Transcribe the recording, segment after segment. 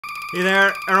Hey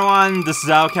there, everyone, this is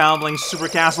Al Cowbling, Super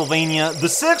Castlevania, the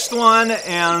 6th one,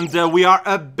 and we are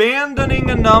abandoning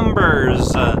numbers.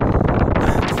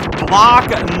 Block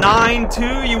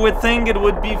 9-2, you would think it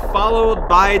would be followed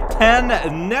by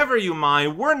 10, never you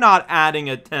mind, we're not adding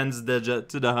a 10s digit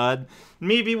to the HUD.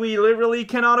 Maybe we literally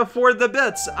cannot afford the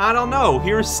bits, I don't know,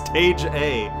 here's stage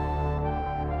A.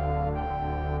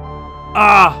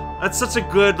 Ah, that's such a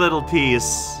good little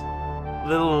piece.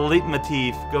 Little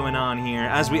leitmotif going on here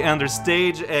as we enter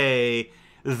stage A,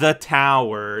 the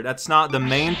tower. That's not the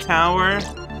main tower,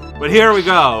 but here we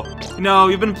go. You know,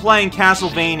 you've been playing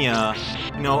Castlevania,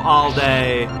 you know, all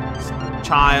day.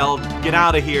 Child, get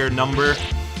out of here, number.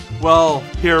 Well,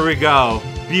 here we go.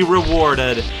 Be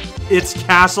rewarded. It's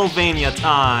Castlevania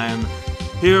time.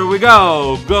 Here we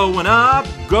go. Going up,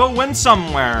 going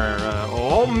somewhere.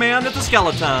 Oh man, it's a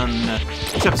skeleton.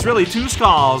 Except it's really two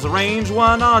skulls, arranged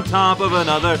one on top of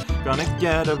another. Gonna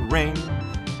get a ring,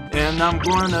 and I'm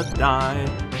gonna die.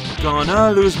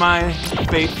 Gonna lose my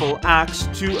fateful axe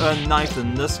to a knife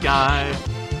in the sky.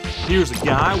 Here's a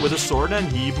guy with a sword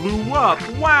and he blew up.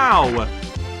 Wow!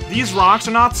 These rocks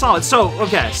are not solid. So,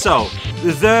 okay, so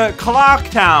the clock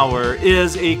tower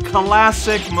is a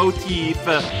classic motif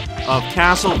of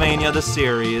Castlevania the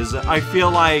series. I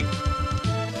feel like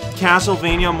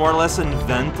Castlevania more or less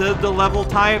invented the level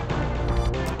type,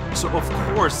 so of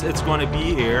course it's going to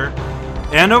be here,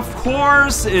 and of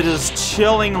course it is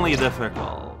chillingly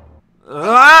difficult.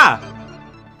 Ah!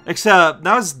 Except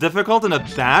that was difficult in a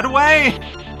bad way?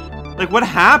 Like, what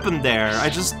happened there? I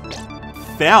just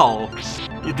fell.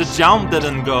 The jump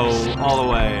didn't go all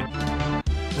the way.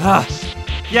 Ah.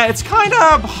 Yeah, it's kind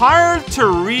of hard to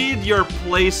read your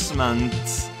placement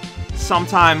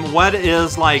sometime, what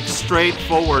is like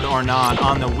straightforward or not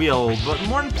on the wheel, but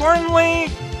more importantly,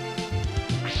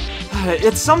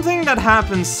 it's something that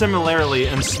happens similarly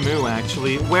in Smoo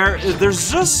actually, where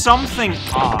there's just something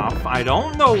off. I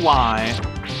don't know why,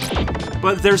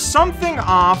 but there's something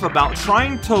off about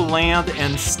trying to land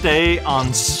and stay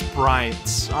on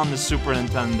sprites on the Super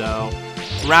Nintendo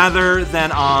rather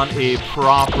than on a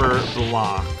proper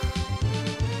block.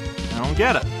 I don't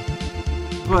get it.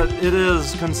 But it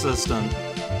is consistent.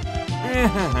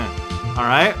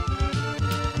 Alright.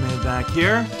 Made back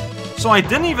here. So I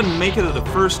didn't even make it to the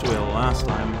first wheel last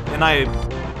time. And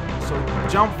so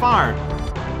jump far.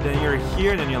 Then you're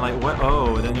here, then you're like, what?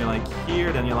 Oh, then you're like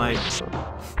here, then you're like,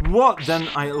 what? Then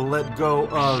I let go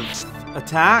of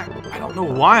attack. I don't know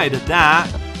why I did that.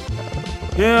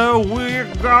 Here we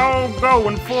go,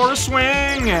 going for a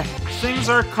swing. Things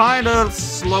are kind of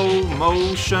slow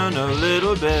motion a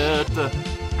little bit.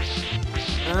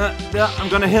 Yeah, I'm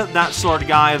gonna hit that sword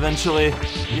guy eventually.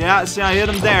 Yeah, see, I hit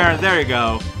him there. There you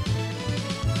go.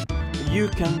 You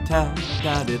can tell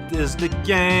that it is the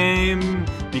game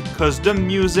because the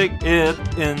music, it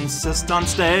insists on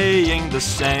staying the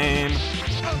same.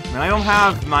 I mean, I don't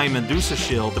have my Medusa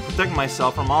shield to protect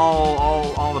myself from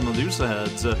all the Medusa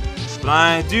heads, but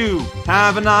I do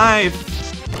have a knife.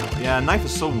 Yeah, a knife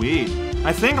is so weak.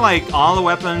 I think like all the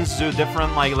weapons do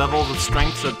different like levels of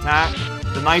strength attack.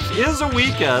 The knife is the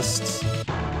weakest.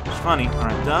 It's funny.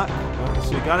 Alright, duck.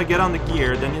 So you gotta get on the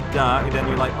gear, then you duck, then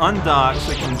you like unduck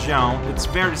so you can jump. It's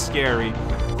very scary.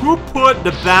 Who put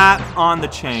the bat on the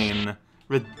chain?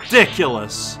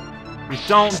 Ridiculous. We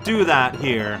don't do that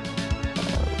here.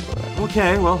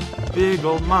 Okay, well, big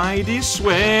old mighty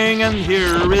swing, and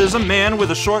here is a man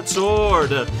with a short sword.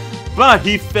 But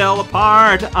he fell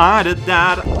apart. I did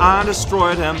that. I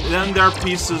destroyed him. Then there are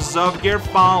pieces of gear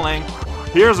falling.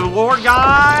 Here's a lord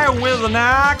guy with an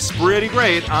axe. Pretty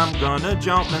great. I'm gonna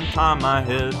jump and time my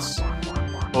hits.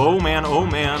 Oh man,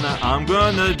 I'm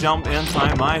gonna jump and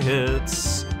time my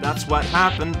hits. That's what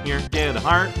happened here. Get a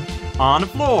heart on the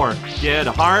floor. Get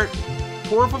a heart.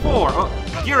 Por favor.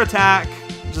 Oh, gear attack.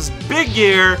 Just big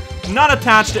gear. Not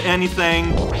attached to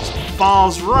anything. Just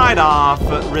falls right off.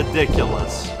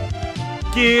 Ridiculous.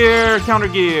 Gear, counter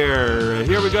gear.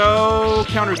 Here we go.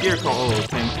 Counter gear call. Oh,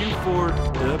 thank you for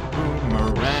the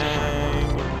boomerang.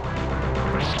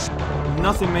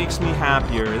 Nothing makes me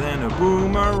happier than a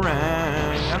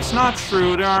boomerang. That's not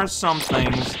true. There are some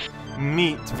things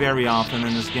meet very often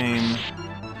in this game.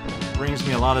 Brings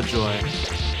me a lot of joy.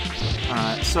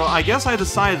 Alright, so I guess I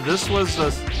decided this was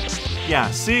the... Yeah,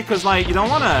 see, because like you don't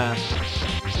want to...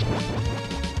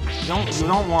 You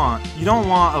don't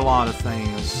want a lot of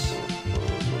things.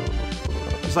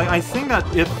 It's like, I think that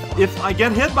if I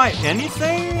get hit by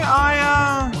anything,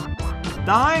 I,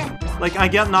 die? Like, I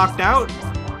get knocked out?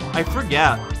 I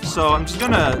forget. So I'm just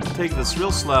gonna take this real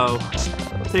slow,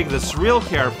 take this real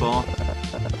careful.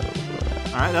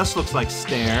 Alright, this looks like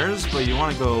stairs, but you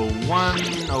want to go one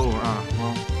over,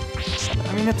 well,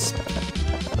 I mean, it's...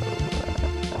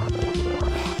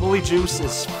 Holy juice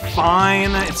is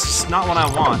fine. It's just not what I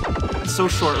want. It's so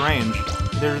short range.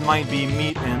 There might be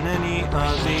meat in any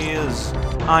of these.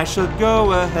 I should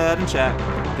go ahead and check.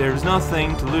 There's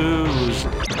nothing to lose.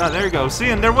 Oh, there you go. See,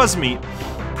 and there was meat.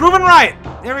 Proven right!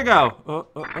 There we go.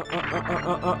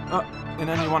 And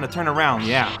then you want to turn around,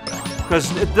 yeah.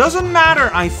 Because it doesn't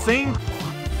matter, I think,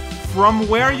 from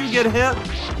where you get hit,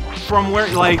 from where,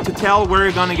 like, to tell where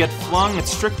you're gonna get flung.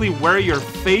 It's strictly where you're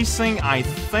facing, I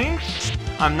think.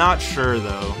 I'm not sure,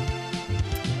 though.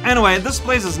 Anyway, this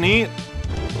place is neat,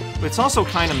 but it's also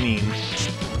kind of mean.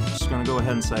 I'm just gonna go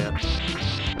ahead and say it.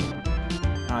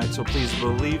 Alright, so please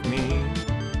believe me.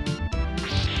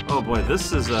 Oh boy,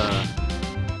 this is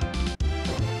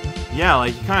yeah,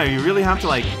 like, you really have to,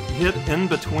 like, hit in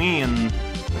between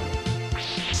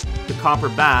the copper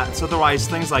bats, otherwise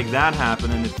things like that happen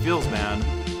and it feels bad.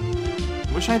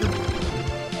 Wish I did...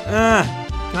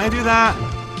 can I do that?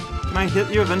 Can I hit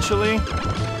you eventually?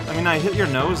 I mean, I hit your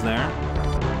nose there.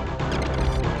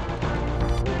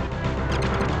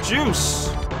 Juice!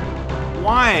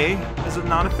 Why is it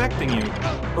not affecting you?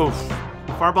 Oof.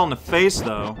 Fireball in the face,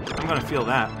 though. I'm gonna feel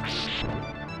that.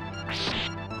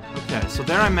 Okay, so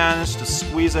there I managed to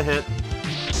squeeze a hit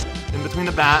in between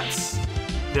the bats.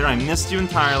 There I missed you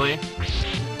entirely.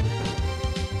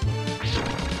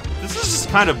 This is just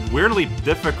kind of weirdly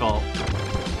difficult.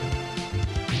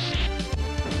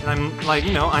 And I'm, like,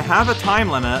 you know, I have a time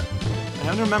limit. I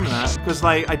have to remember that, because,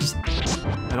 like, I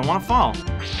don't want to fall.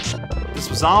 This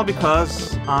was all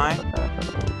because I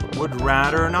would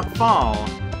rather not fall.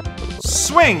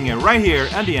 Swing! Right here,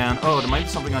 at the end. Oh, there might be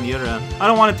something on the other end. I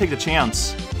don't want to take the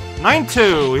chance.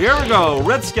 9-2, here we go,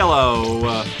 Red Skello.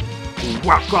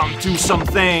 Welcome to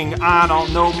something, I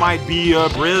don't know, might be a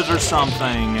bridge or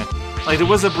something. Like, there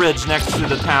was a bridge next to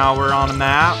the tower on a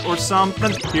map or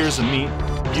something. Here's a meat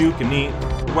you can eat.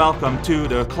 Welcome to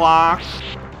the clock.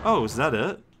 Oh, is that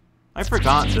it? I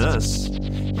forgot this.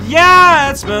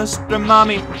 Yeah, it's Mr.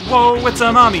 Mummy. Whoa, it's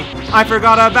a mummy. I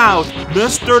forgot about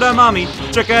Mr. the Mummy.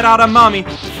 Check it out, a mummy.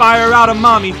 Fire out a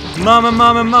mummy. Mama,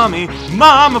 mama, mummy.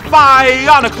 Mama, fire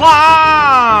on the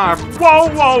clock. Whoa,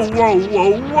 whoa, whoa,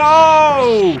 whoa,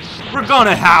 whoa. We're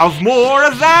gonna have more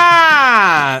of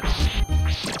that.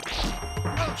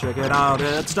 Check it out,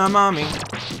 it's the mummy.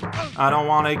 I don't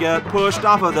want to get pushed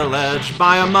off of the ledge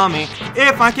by a mummy.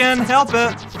 If I can help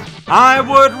it, I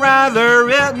would rather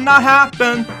it not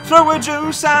happen. Throw a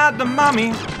juice at the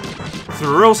mummy.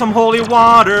 Throw some holy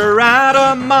water at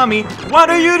a mummy. What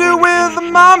do you do with a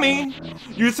mummy?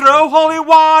 You throw holy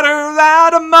water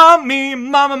at a mummy.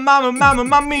 Mama, mama, mama,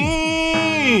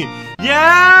 mummy.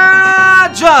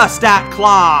 Yeah, just that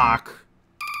clock.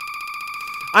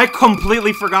 I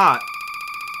completely forgot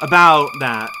about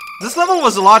that. This level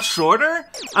was a lot shorter.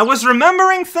 I was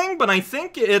remembering things, but I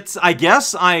think it's... I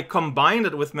guess I combined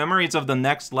it with memories of the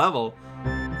next level.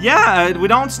 Yeah, we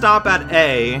don't stop at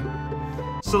A.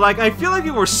 So, like, I feel like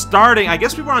we were starting... I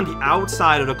guess we were on the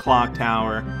outside of the clock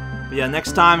tower. But yeah,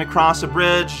 next time we cross a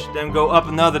bridge, then go up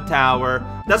another tower.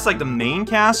 That's, like, the main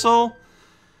castle.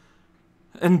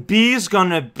 And B's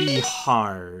gonna be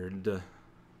hard.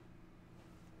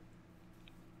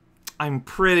 I'm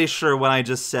pretty sure what I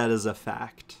just said is a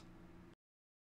fact.